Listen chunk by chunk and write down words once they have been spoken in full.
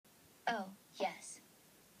Oh, yes.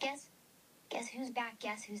 Guess who's back?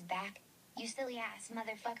 Guess who's back? You silly ass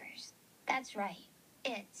motherfuckers. That's right.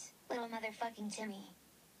 It's little motherfucking Timmy.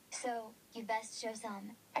 So, you best show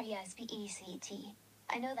some respect.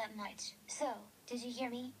 I know that much. So, did you hear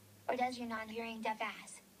me? Or does your non-hearing deaf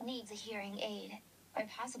ass needs a hearing aid? Or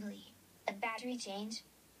possibly a battery change?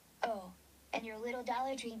 Oh, and your little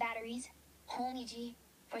Dollar Tree batteries? Homie G,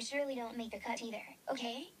 for surely don't make the cut either,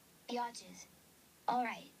 okay? Biatches.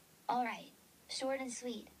 Alright. Short and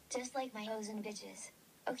sweet, just like my hoes and bitches.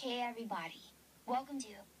 Okay, everybody. Welcome to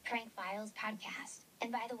Prank Files Podcast. And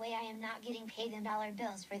by the way, I am not getting paid in dollar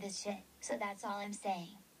bills for this shit, so that's all I'm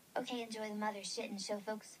saying. Okay, enjoy the mother shit and show,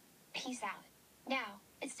 folks. Peace out. Now,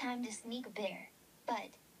 it's time to sneak a bitter.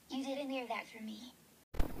 But, you didn't hear that from me.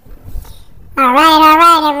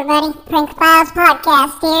 Alright, everybody. Prank Files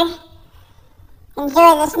Podcast here.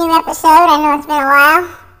 Enjoy this new episode. I know it's been a while.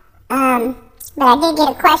 But I did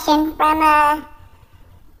get a question from a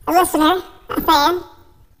listener, a fan.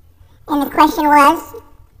 And the question was,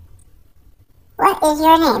 what is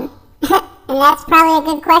your name? And that's probably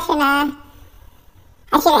a good question. I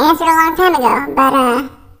should have answered a long time ago. But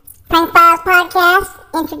Prank Files Podcast,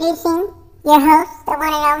 introducing your host, the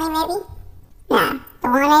one and only, maybe? Nah, the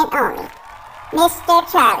one and only, Mr.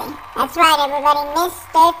 Charlie. That's right, everybody,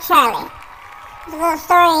 Mr. Charlie. There's a little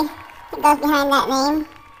story that goes behind that name.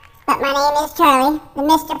 But my name is Charlie, the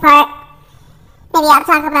Mr. part. Maybe I'll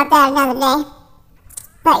talk about that another day.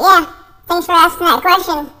 But yeah, thanks for asking that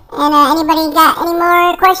question. And anybody got any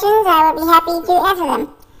more questions, I would be happy to answer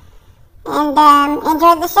them. And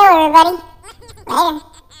enjoy the show, everybody. Later.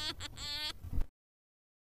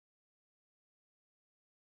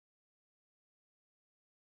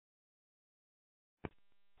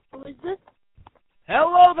 Who is this?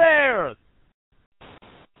 Hello there!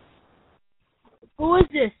 Who is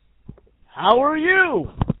this? How are you?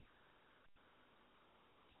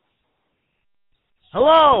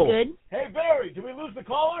 Hello? Good. Hey, Barry, did we lose the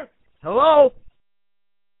caller? Hello?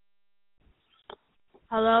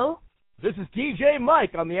 Hello? This is DJ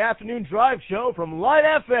Mike on the Afternoon Drive Show from Light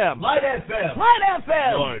FM. Light FM. Light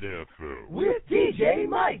FM! Light FM. With DJ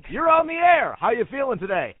Mike. You're on the air. How you feeling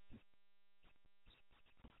today?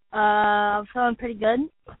 I'm feeling pretty good.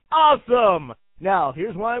 Awesome! Now,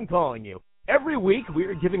 here's why I'm calling you. Every week, we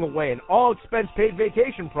are giving away an all-expense-paid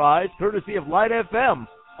vacation prize courtesy of Light FM.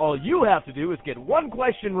 All you have to do is get one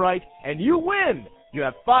question right, and you win. You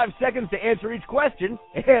have 5 seconds to answer each question,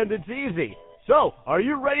 and it's easy. So, are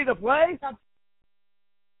you ready to play?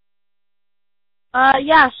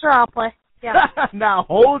 Yeah, sure, I'll play. Yeah. Now,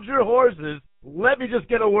 hold your horses. Let me just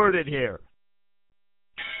get a word in here.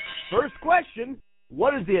 First question,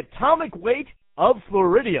 what is the atomic weight of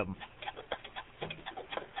fluoridium?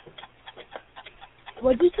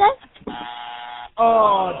 What'd you say?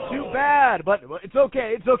 Oh, too bad, but it's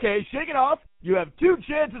okay, Shake it off. You have 2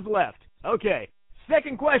 chances left. Okay,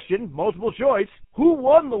 second question, multiple choice. Who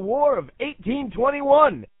won the War of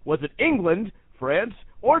 1821? Was it England, France,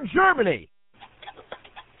 or Germany?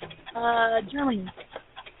 Germany.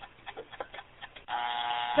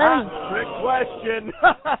 Trick question.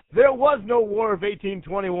 There was no War of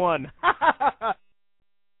 1821.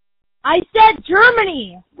 I said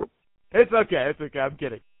Germany! It's okay, I'm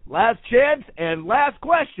kidding. Last chance and last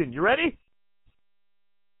question. You ready?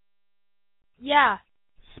 Yeah.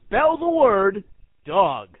 Spell the word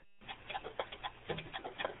dog.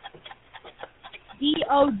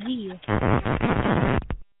 D-O-G.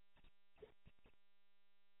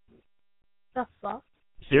 The fuck?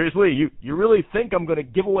 Seriously, you really think I'm going to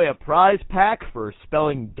give away a prize pack for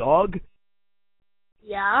spelling dog?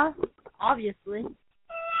 Yeah, obviously.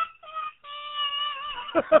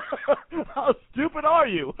 How stupid are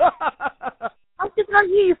you? How stupid are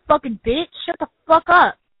you, you fucking bitch? Shut the fuck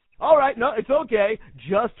up. Alright, no, it's okay.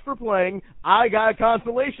 Just for playing, I got a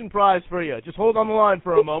consolation prize for you. Just hold on the line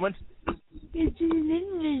for a moment. You've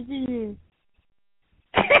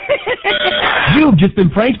just been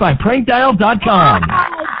pranked by prankdial.com.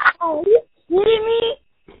 Oh, are you kidding me?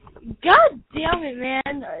 God damn it,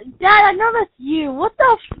 man. Dad, I know that's you. What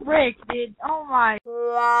the frick, dude? Oh my.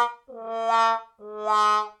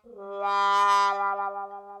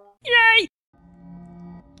 Yay!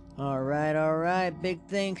 Alright. Big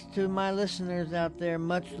thanks to my listeners out there.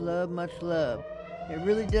 Much love. It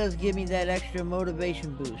really does give me that extra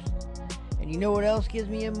motivation boost. And you know what else gives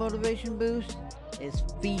me a motivation boost? Is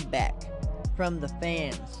feedback from the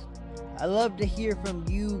fans. I love to hear from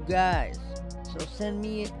you guys. So send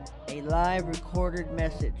me a live recorded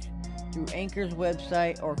message through Anchor's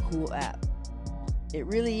website or cool app. It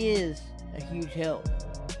really is a huge help.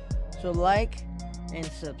 So like and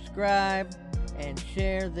subscribe and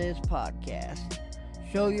share this podcast.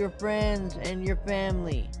 Show your friends and your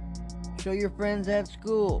family. Show your friends at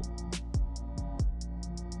school.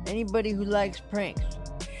 Anybody who likes pranks,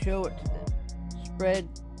 show it to them. Spread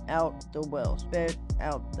out the wealth. Spread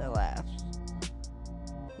out the laughs.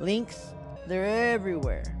 Links, they're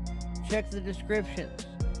everywhere. Check the descriptions.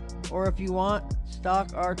 Or if you want,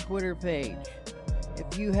 stalk our Twitter page.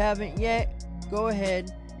 If you haven't yet, go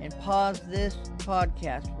ahead and pause this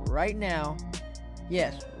podcast right now.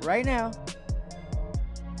 Yes, right now.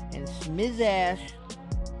 And smizash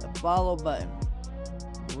the follow button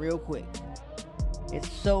real quick.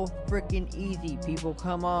 It's so freaking easy, people.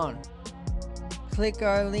 Come on. Click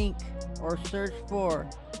our link or search for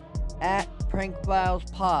at Prank Files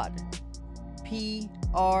Pod.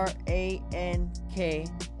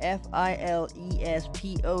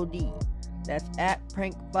 PRANKFILESPOD. That's at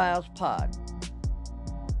Prank Files Pod.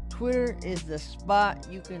 Twitter is the spot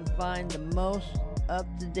you can find the most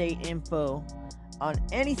up-to-date info on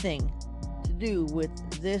anything to do with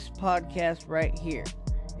this podcast right here,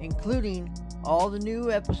 including all the new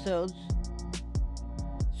episodes.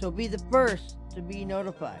 So be the first to be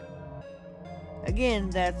notified. Again,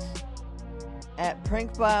 that's at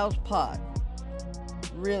Prank Files Pod.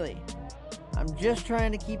 Really, I'm just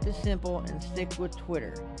trying to keep it simple and stick with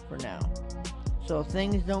Twitter for now, so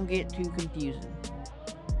things don't get too confusing.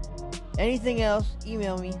 Anything else,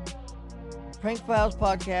 email me,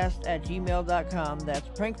 prankfilespodcast@gmail.com. That's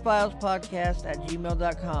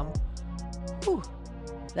prankfilespodcast@gmail.com. Whew,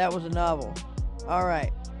 that was a novel.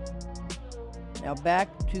 Alright, now back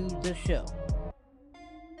to the show.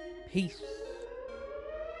 Peace.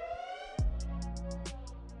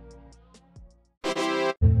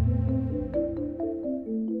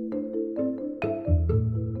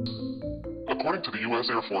 According to the U.S.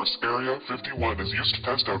 Air Force, Area 51 is used to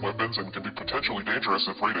test out weapons and can be potentially dangerous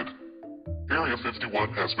if raided. Area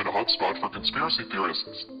 51 has been a hotspot for conspiracy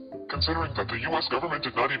theorists. Considering that the U.S. government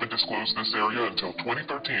did not even disclose this area until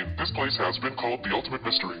 2013, this place has been called the ultimate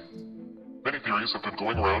mystery. Many theories have been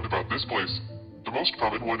going around about this place. The most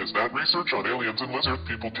common one is that research on aliens and lizard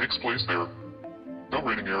people takes place there. Though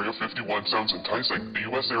raiding Area 51 sounds enticing, the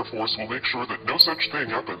U.S. Air Force will make sure that no such thing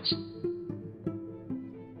happens.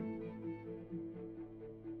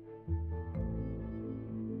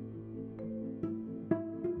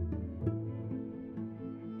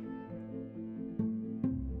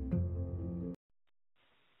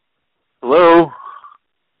 Hello?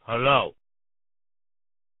 Hello.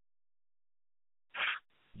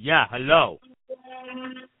 Yeah, hello.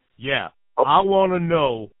 Yeah, I want to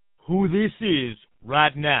know who this is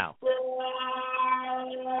right now.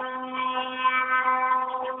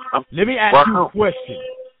 Let me ask you a question.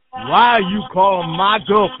 Why are you calling my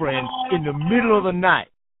girlfriend in the middle of the night?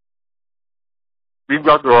 You've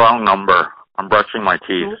got the wrong number. I'm brushing my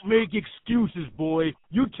teeth. Don't make excuses, boy.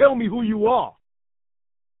 You tell me who you are.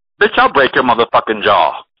 Bitch, I'll break your motherfucking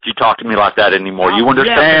jaw. If you talk to me like that anymore, you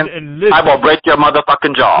understand? And listen, I will break your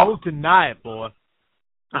motherfucking jaw. Don't deny it, boy.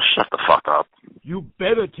 Oh, shut the fuck up. You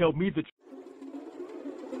better tell me the truth.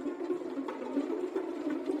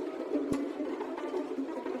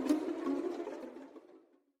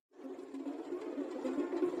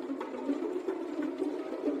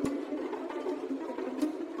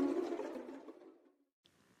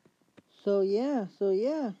 So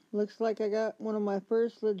yeah, looks like I got one of my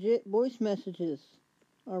first legit voice messages.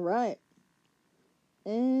 Alright.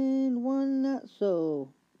 And one not so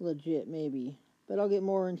legit, maybe. But I'll get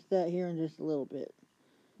more into that here in just a little bit.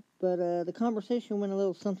 But the conversation went a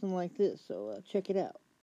little something like this, so check it out.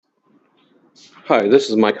 Hi, this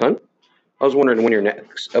is Mike Hunt. I was wondering when your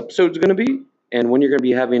next episode's going to be, and when you're going to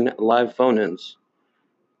be having live phone-ins.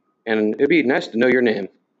 And it'd be nice to know your name.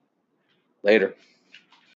 Later.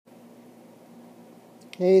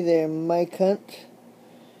 Hey there, Mike Hunt.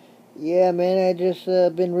 Yeah, man, I just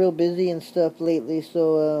been real busy and stuff lately,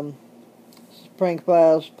 so this is Prank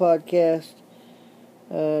Files Podcast,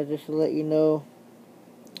 just to let you know.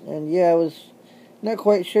 And yeah, I was not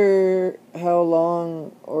quite sure how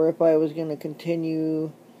long or if I was going to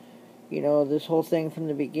continue, this whole thing from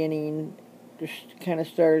the beginning. Just kind of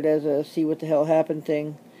started as a see what the hell happened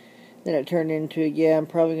thing. Then it turned into, yeah, I'm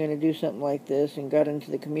probably going to do something like this, and got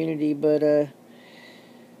into the community, but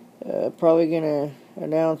probably going to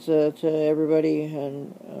announce to everybody,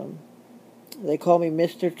 and they call me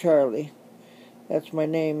Mr. Charlie. That's my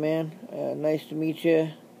name, man. Nice to meet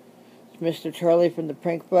you. It's Mr. Charlie from the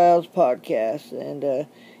Prank Files Podcast, and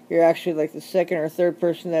you're actually like the second or third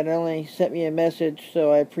person that only sent me a message,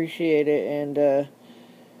 so I appreciate it, and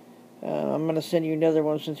I'm going to send you another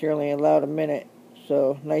one since you're only allowed a minute.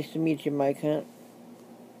 So, nice to meet you, Mike Hunt.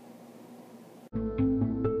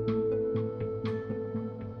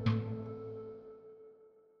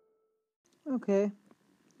 Okay.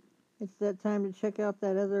 It's that time to check out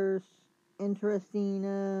that other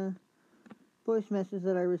interesting voice message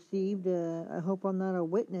that I received. I hope I'm not a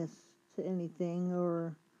witness to anything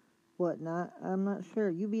or whatnot. I'm not sure.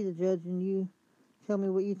 You be the judge and you tell me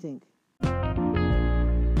what you think.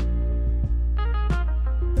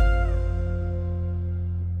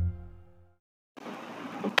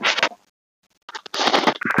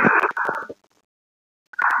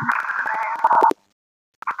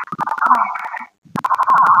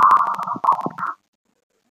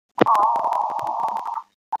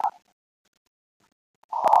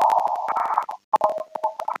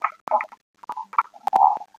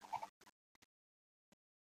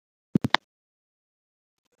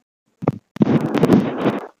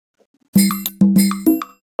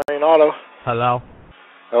 Auto. Hello?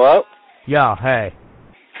 Hello? Yeah, hey.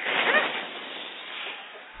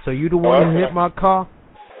 So you the one who hit my car?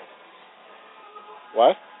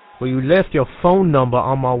 What? Well, you left your phone number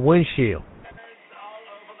on my windshield.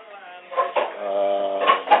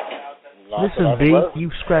 Listen, B,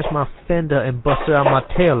 you scratched my fender and busted out my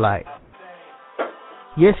taillight.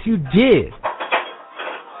 Yes, you did.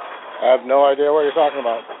 I have no idea what you're talking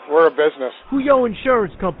about. We're a business. Who your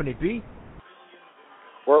insurance company, B?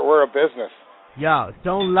 We're a business. Yo,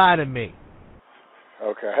 don't lie to me.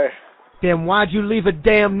 Okay. Then why'd you leave a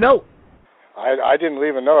damn note? I didn't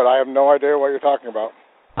leave a note. I have no idea what you're talking about.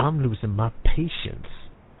 I'm losing my patience.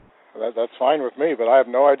 That's fine with me, but I have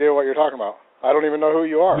no idea what you're talking about. I don't even know who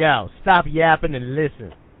you are. Yo, stop yapping and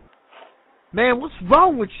listen. Man, what's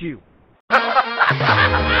wrong with you? I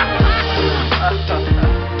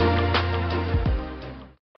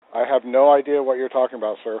have no idea what you're talking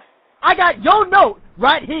about, sir. I got your note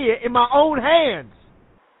right here in my own hands.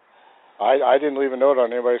 I didn't leave a note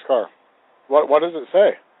on anybody's car. What does it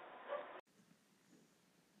say?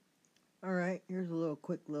 Alright, here's a little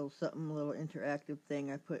quick little interactive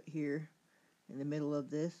thing I put here in the middle of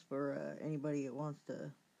this for anybody that wants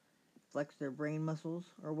to flex their brain muscles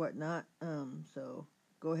or whatnot. So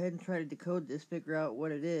go ahead and try to decode this, figure out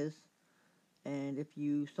what it is, and if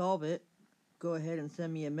you solve it, go ahead and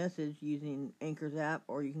send me a message using Anchor's app,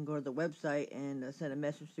 or you can go to the website and send a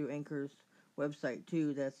message through Anchor's website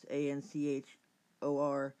too. That's anchor.fm,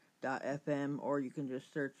 or you can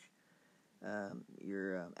just search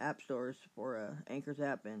your app stores for Anchor's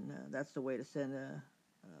app, and that's the way to send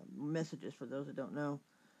messages for those that don't know.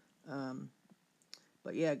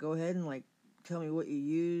 But yeah, go ahead and tell me what you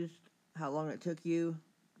used, how long it took you,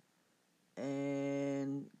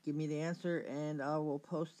 and give me the answer, and I will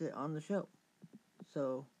post it on the show.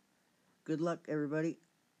 So, good luck, everybody.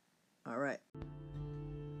 All right.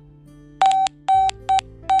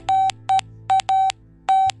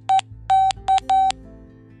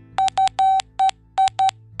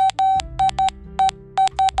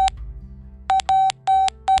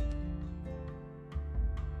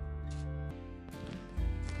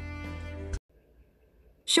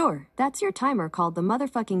 Sure, that's your timer called the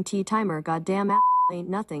motherfucking T-timer. Goddamn ain't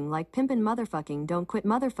nothing like pimpin' motherfucking. Don't quit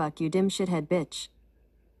motherfuck, you dim shithead bitch.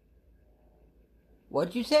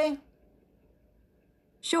 What'd you say?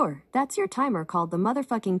 Sure, that's your timer called the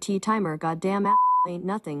motherfucking T-timer. Goddamn ain't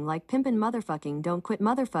nothing like pimpin' motherfucking. Don't quit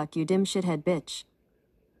motherfuck, you dim shithead bitch.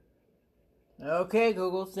 Okay,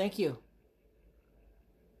 Google, thank you.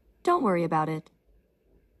 Don't worry about it.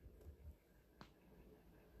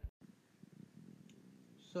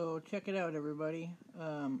 So check it out, everybody.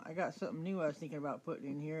 I got something new I was thinking about putting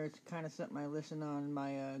in here. It's kind of something I listen on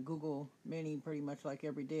my Google Mini pretty much like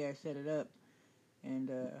every day. I set it up, and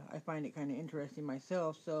I find it kind of interesting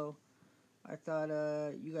myself. So I thought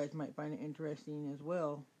you guys might find it interesting as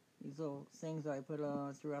well. These little things that I put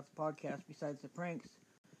throughout the podcast besides the pranks.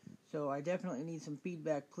 So I definitely need some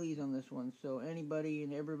feedback, please, on this one. So anybody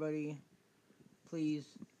and everybody, please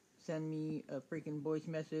send me a freaking voice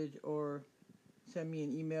message or send me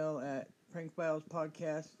an email at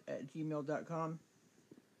prankfilespodcast@gmail.com.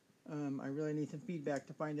 I really need some feedback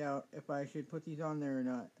to find out if I should put these on there or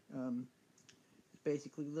not. It's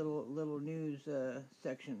basically little news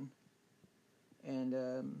section, and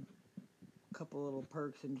a couple little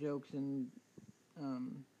perks and jokes and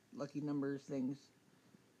lucky numbers things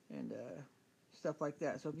and stuff like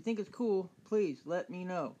that. So if you think it's cool, please let me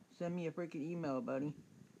know. Send me a freaking email, buddy.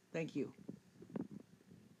 Thank you.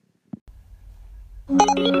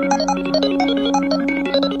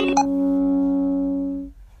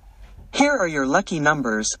 Here are your lucky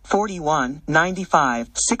numbers: 41,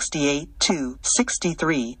 95, 68, 2,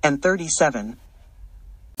 63, and 37.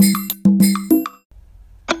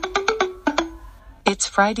 It's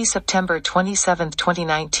Friday, September 27,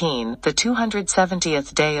 2019, the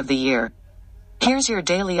 270th day of the year. Here's your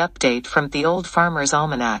daily update from the Old Farmer's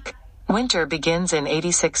Almanac. Winter begins in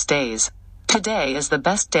 86 days. Today is the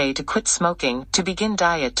best day to quit smoking, to begin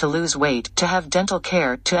diet, to lose weight, to have dental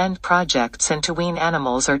care, to end projects, and to wean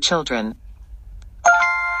animals or children.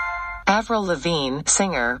 Avril Lavigne,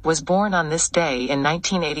 singer, was born on this day in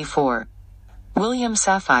 1984. William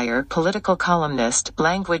Safire, political columnist,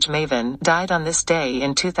 language maven, died on this day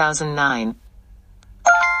in 2009.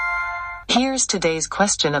 Here's today's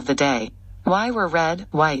question of the day. Why were red,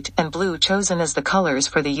 white, and blue chosen as the colors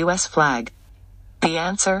for the U.S. flag? The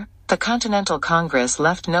answer? The Continental Congress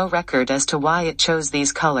left no record as to why it chose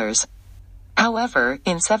these colors. However,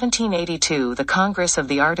 in 1782 the Congress of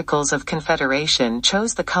the Articles of Confederation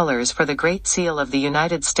chose the colors for the Great Seal of the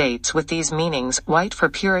United States with these meanings: white for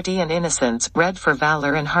purity and innocence, red for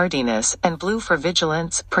valor and hardiness, and blue for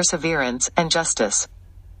vigilance, perseverance, and justice.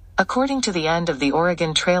 According to the end of the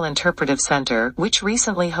Oregon Trail Interpretive Center, which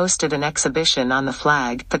recently hosted an exhibition on the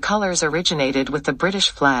flag, the colors originated with the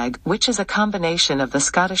British flag, which is a combination of the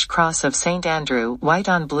Scottish Cross of St. Andrew, white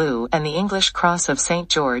on blue, and the English Cross of St.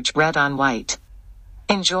 George, red on white.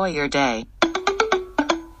 Enjoy your day.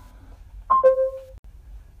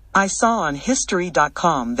 I saw on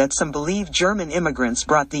History.com that some believe German immigrants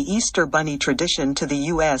brought the Easter Bunny tradition to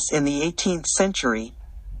the U.S. in the 18th century.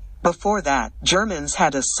 Before that, Germans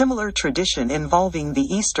had a similar tradition involving the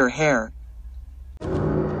Easter hare.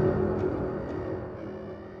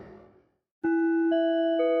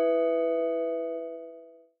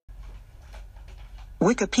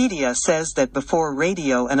 Wikipedia says that before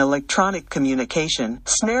radio and electronic communication,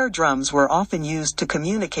 snare drums were often used to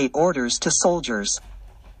communicate orders to soldiers.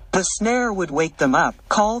 The snare would wake them up,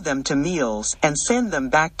 call them to meals, and send them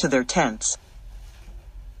back to their tents.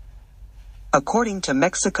 According to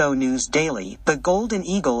Mexico News Daily, the golden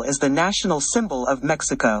eagle is the national symbol of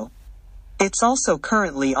Mexico. It's also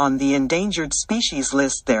currently on the endangered species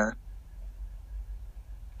list there.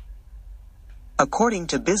 According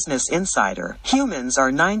to Business Insider, humans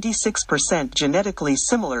are 96% genetically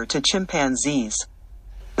similar to chimpanzees.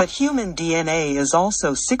 But human DNA is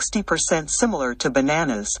also 60% similar to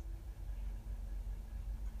bananas.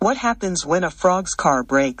 What happens when a frog's car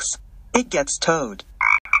breaks? It gets towed.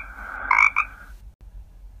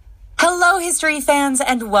 Hello, history fans,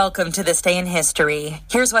 and welcome to This Day in History.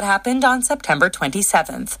 Here's what happened on September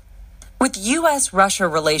 27th. With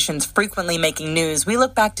U.S.-Russia relations frequently making news, we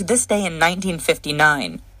look back to this day in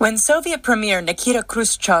 1959, when Soviet Premier Nikita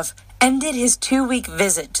Khrushchev ended his 2-week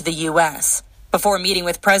visit to the U.S. Before meeting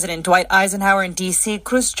with President Dwight Eisenhower in D.C.,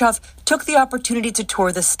 Khrushchev took the opportunity to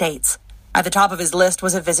tour the states. At the top of his list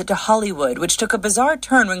was a visit to Hollywood, which took a bizarre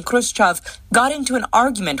turn when Khrushchev got into an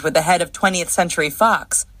argument with the head of 20th Century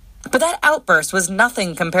Fox. But that outburst was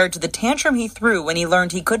nothing compared to the tantrum he threw when he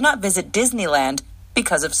learned he could not visit Disneyland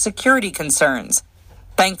because of security concerns.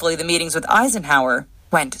 Thankfully, the meetings with Eisenhower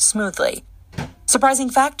went smoothly.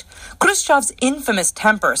 Surprising fact, Khrushchev's infamous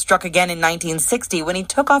temper struck again in 1960 when he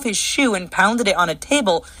took off his shoe and pounded it on a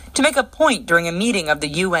table to make a point during a meeting of the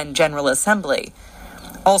UN General Assembly.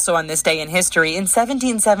 Also on this day in history, in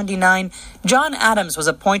 1779, John Adams was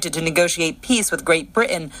appointed to negotiate peace with Great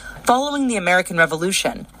Britain following the American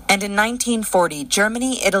Revolution. And in 1940,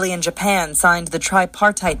 Germany, Italy, and Japan signed the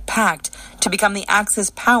Tripartite Pact to become the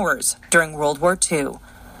Axis powers during World War II.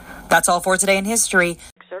 That's all for today in history.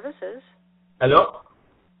 Services. Hello?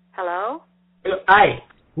 Hello? Hello. Hi.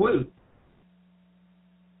 Who are you?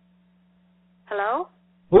 Hello?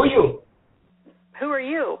 Who are you? Who are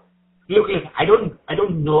you? Look, I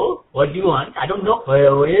don't know what you want. I don't know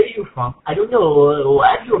where are you from. I don't know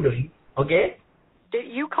what you're doing. Okay?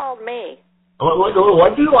 You called me. What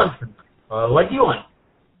do you want? What do you want?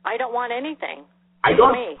 I don't want anything. I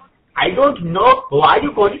don't know why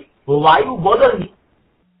you calling. Why you bother me?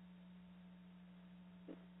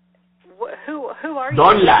 Who are you?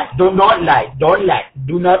 Don't lie. Do not lie. Don't lie.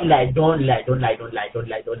 Do not lie. Don't lie. Don't lie. Don't lie. Don't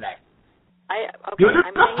lie. Don't lie. Okay, You're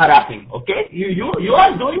not harassing, okay? You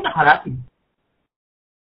are doing the harassing.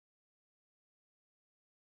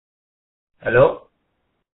 Hello?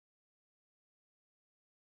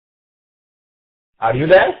 Are you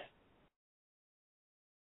there?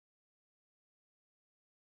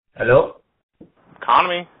 Hello?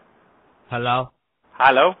 Economy. Hello?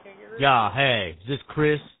 Hello? Yeah, hey, is this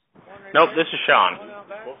Chris? Nope, this is Sean.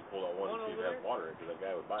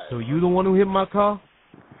 So you the one who hit my car?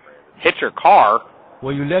 Hit your car?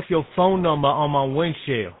 Well, you left your phone number on my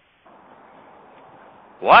windshield.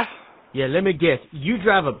 What? Yeah, let me guess. You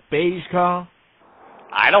drive a beige car?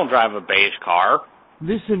 I don't drive a beige car.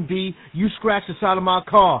 Listen, B, you scratched the side of my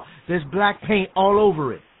car. There's black paint all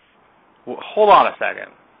over it. Hold on a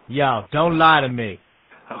second. Yo, don't lie to me.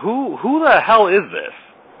 Who the hell is this?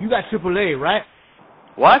 You got AAA, right?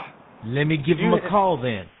 What? Let me give him a call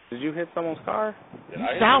then. Did you hit someone's car? You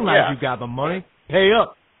sound like you got the money. Pay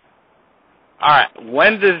up. Alright,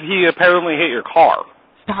 when did he apparently hit your car?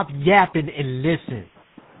 Stop yapping and listen.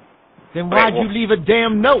 Then why'd you leave a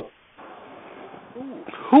damn note?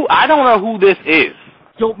 Who? I don't know who this is.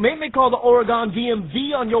 Don't make me call the Oregon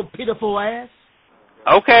DMV on your pitiful ass.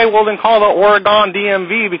 Okay, well then call the Oregon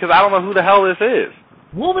DMV because I don't know who the hell this is.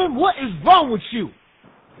 Woman, what is wrong with you?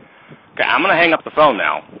 Okay, I'm gonna hang up the phone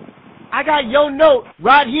now. I got your note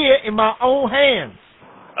right here in my own hands.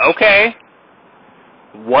 Okay.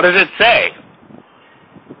 What does it say?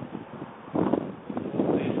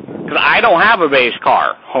 Because I don't have a beige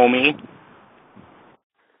car, homie.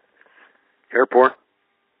 Airport.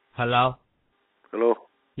 Hello? Hello.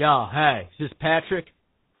 Yo, hey, is this Patrick?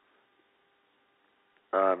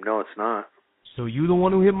 No, it's not. So you the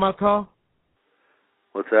one who hit my car?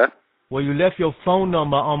 What's that? Well, you left your phone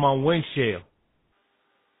number on my windshield.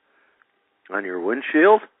 On your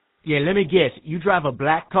windshield? Yeah, let me guess. You drive a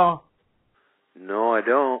black car? No, I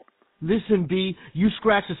don't. Listen, B, you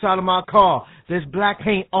scratched the side of my car. There's black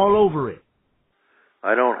paint all over it.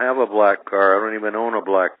 I don't have a black car. I don't even own a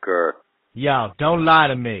black car. Yo, don't lie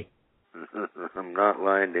to me. I'm not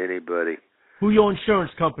lying to anybody. Who your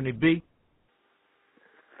insurance company, B?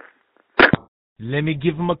 Let me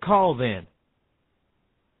give him a call then.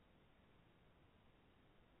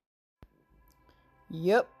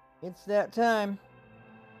 Yep, it's that time.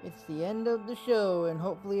 It's the end of the show, and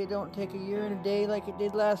hopefully it don't take a year and a day like it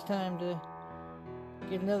did last time to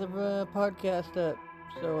get another podcast up.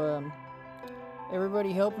 So,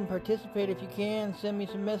 everybody help and participate if you can. Send me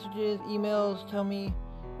some messages, emails, tell me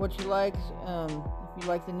what you like. If you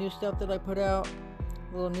like the new stuff that I put out,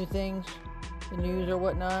 little new things, the news or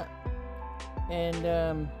whatnot.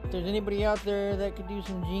 And if there's anybody out there that could do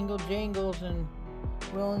some jingle jangles and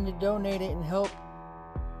willing to donate it and help,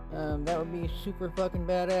 that would be super fucking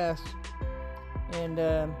badass. And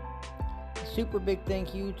a super big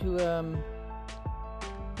thank you to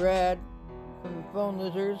Brad from Phone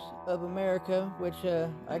Losers of America, which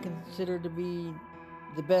I consider to be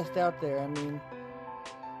the best out there. I mean,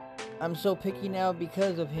 I'm so picky now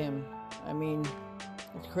because of him. I mean,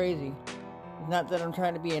 it's crazy. It's not that I'm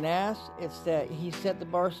trying to be an ass, it's that he set the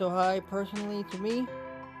bar so high personally to me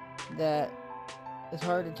that it's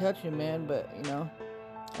hard to touch him, man. But, you know,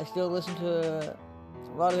 I still listen to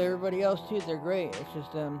a lot of everybody else too. They're great. It's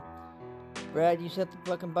just, Brad, you set the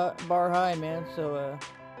fucking bar high, man. So,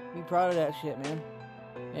 be proud of that shit, man.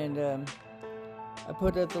 And, I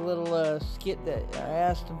put out the little, skit that I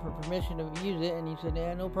asked him for permission to use it, and he said,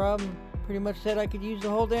 yeah, no problem. Pretty much said I could use the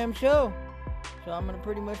whole damn show. So I'm gonna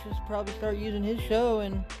pretty much just probably start using his show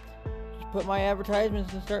and just put my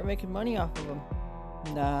advertisements and start making money off of them.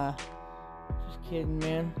 Nah, just kidding,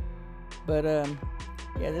 man. But,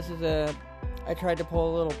 yeah, this is I tried to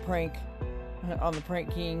pull a little prank on the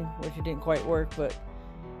Prank King, which it didn't quite work, but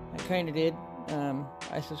I kinda did.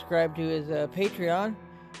 I subscribed to his Patreon,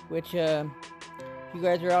 which if you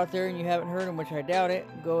guys are out there and you haven't heard him, which I doubt it,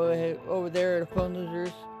 go ahead over there to Phone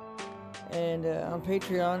Losers and on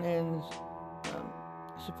Patreon and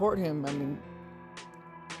support him. I mean,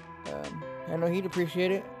 I know he'd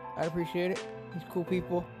appreciate it. I'd appreciate it. He's cool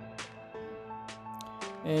people.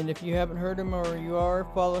 And if you haven't heard him or you are,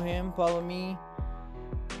 follow him, follow me.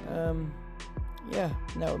 Yeah,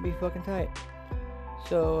 that would be fucking tight.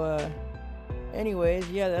 So, anyways,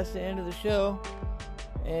 yeah, that's the end of the show.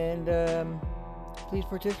 And, please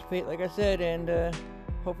participate, like I said, and,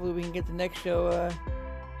 hopefully we can get the next show,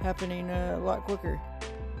 happening, a lot quicker.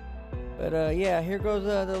 But, yeah, here goes,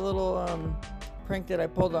 the little, prank that I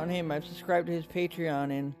pulled on him. I've subscribed to his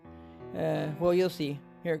Patreon, and, well, you'll see.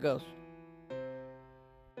 Here it goes.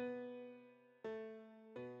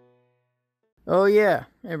 Oh yeah,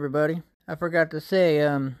 everybody. I forgot to say,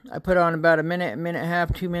 I put on about a minute and a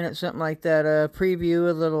half, 2 minutes, something like that, preview,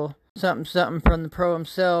 a little something from the pro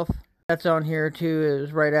himself. That's on here too. It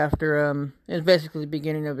was right after, it was basically the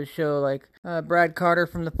beginning of his show, like, Brad Carter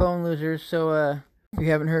from the Phone Losers. So, if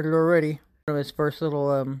you haven't heard it already, one of his first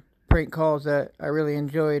little, prank calls that I really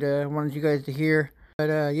enjoyed, I wanted you guys to hear.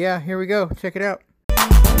 But, yeah, here we go. Check it out.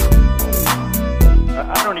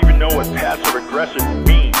 I don't even know what passive aggressive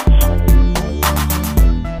means.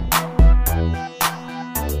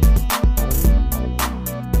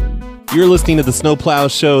 You're listening to the Snowplow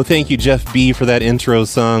Show. Thank you, Jeff B., for that intro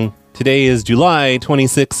song. Today is July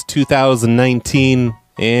 26, 2019,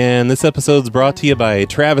 and this episode's brought to you by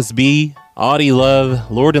Travis B., Audie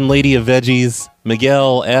Love, Lord and Lady of Veggies,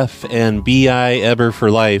 Miguel F., and B.I. Eber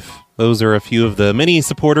for Life. Those are a few of the many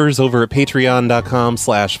supporters over at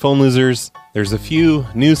patreon.com/phonelosers. There's a few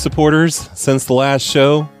new supporters since the last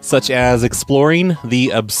show, such as Exploring the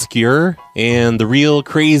Obscure and The Real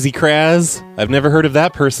Crazy Kraz. I've never heard of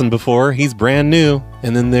that person before. He's brand new.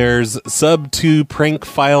 And then there's Sub to Prank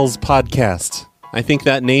Files Podcast. I think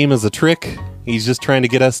that name is a trick. He's just trying to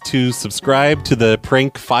get us to subscribe to the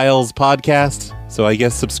Prank Files Podcast. So I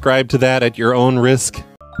guess subscribe to that at your own risk.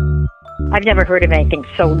 I've never heard of anything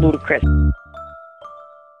so ludicrous.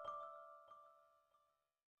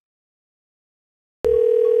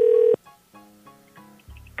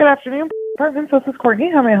 Good afternoon, apartments. This is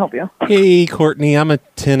Courtney. How may I help you? Hey, Courtney. I'm a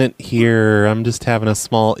tenant here. I'm just having a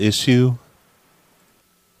small issue.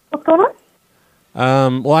 What's going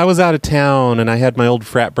on? Well, I was out of town, and I had my old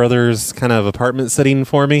frat brother's kind of apartment sitting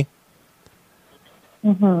for me.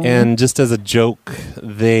 Mm-hmm. And just as a joke,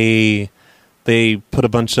 they put a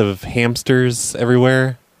bunch of hamsters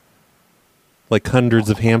everywhere. Like hundreds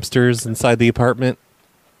of hamsters inside the apartment.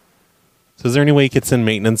 So is there any way you could send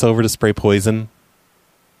maintenance over to spray poison?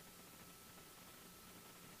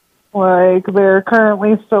 Like, they're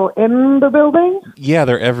currently still in the building? Yeah,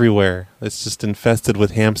 they're everywhere. It's just infested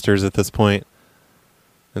with hamsters at this point.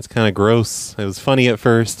 It's kind of gross. It was funny at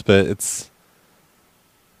first, but it's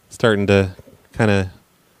starting to kind of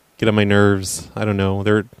get on my nerves. I don't know.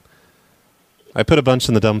 I put a bunch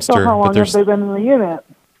in the dumpster. So how long but have they been in the unit?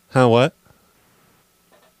 Huh, what?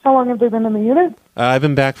 How long have they been in the unit? I've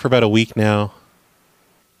been back for about a week now.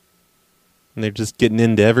 And they're just getting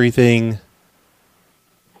into everything.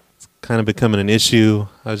 It's kind of becoming an issue.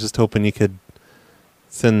 I was just hoping you could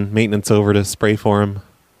send maintenance over to spray for them.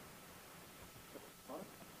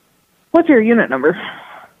 What's your unit number?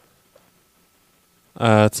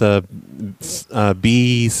 It's a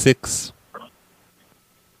B6.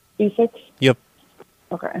 B6? Yep.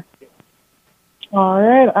 Okay. All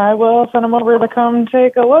right. I will send them over to come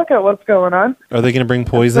take a look at what's going on. Are they going to bring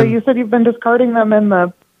So poison? you said you've been discarding them in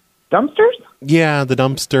the dumpsters? Yeah, the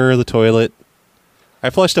dumpster, the toilet. I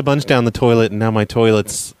flushed a bunch down the toilet, and now my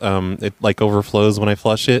toilet's, it like overflows when I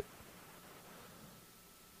flush it.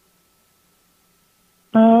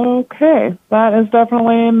 Okay. That is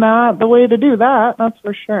definitely not the way to do that. That's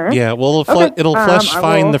for sure. Yeah, well, it'll flush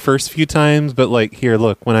fine the first few times, but like, here,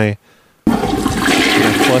 look, when I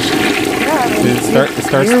flush it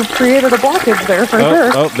starts... You created a blockage there for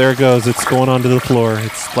sure. Oh, there it goes. It's going onto the floor.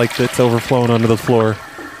 It's like it's overflowing onto the floor.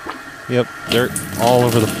 Yep, dirt all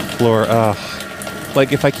over the floor.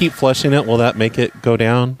 Like, if I keep flushing it, will that make it go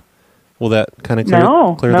down? Will that kind of clear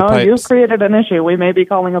the pipes? You've created an issue. We may be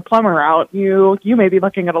calling a plumber out. You may be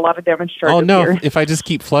looking at a lot of damage charges. Oh, no, here. if I just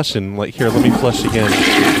keep flushing, like, here, let me flush again.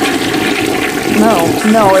 No,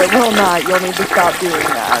 it will not. You'll need to stop doing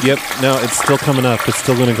that. Yep, no, it's still coming up. It's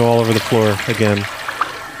still going to go all over the floor again.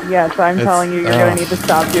 Yes, I'm telling you, you're going to need to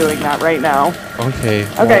stop doing that right now. Okay.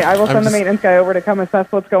 Okay, I will send the maintenance guy over to come assess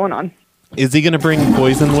what's going on. Is he going to bring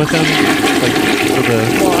poison with him? Like, for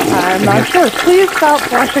I'm not sure. Please stop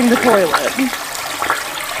flushing the toilet.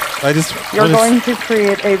 You're going to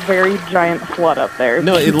create a very giant flood up there.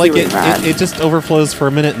 No, it just overflows for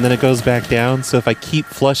a minute and then it goes back down. So if I keep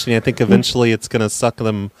flushing, I think eventually it's going to suck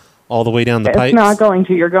them all the way down the pipes. It's not going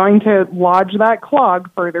to. You're going to lodge that clog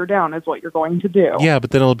further down is what you're going to do. Yeah,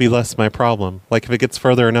 but then it'll be less my problem. Like if it gets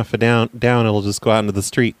further enough down, it'll just go out into the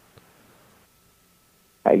street.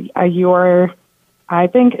 You're, I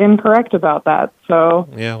think, incorrect about that. So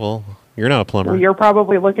yeah, well, you're not a plumber. You're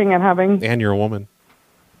probably looking at having... And you're a woman.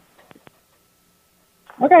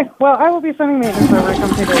 Okay, well, I will be sending maintenance over to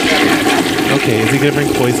come take a look at it. Okay, is he going to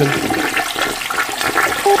bring poison?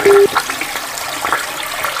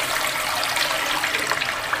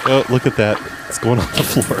 Oh, look at that. It's going on the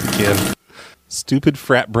floor again. Stupid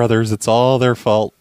frat brothers, it's all their fault.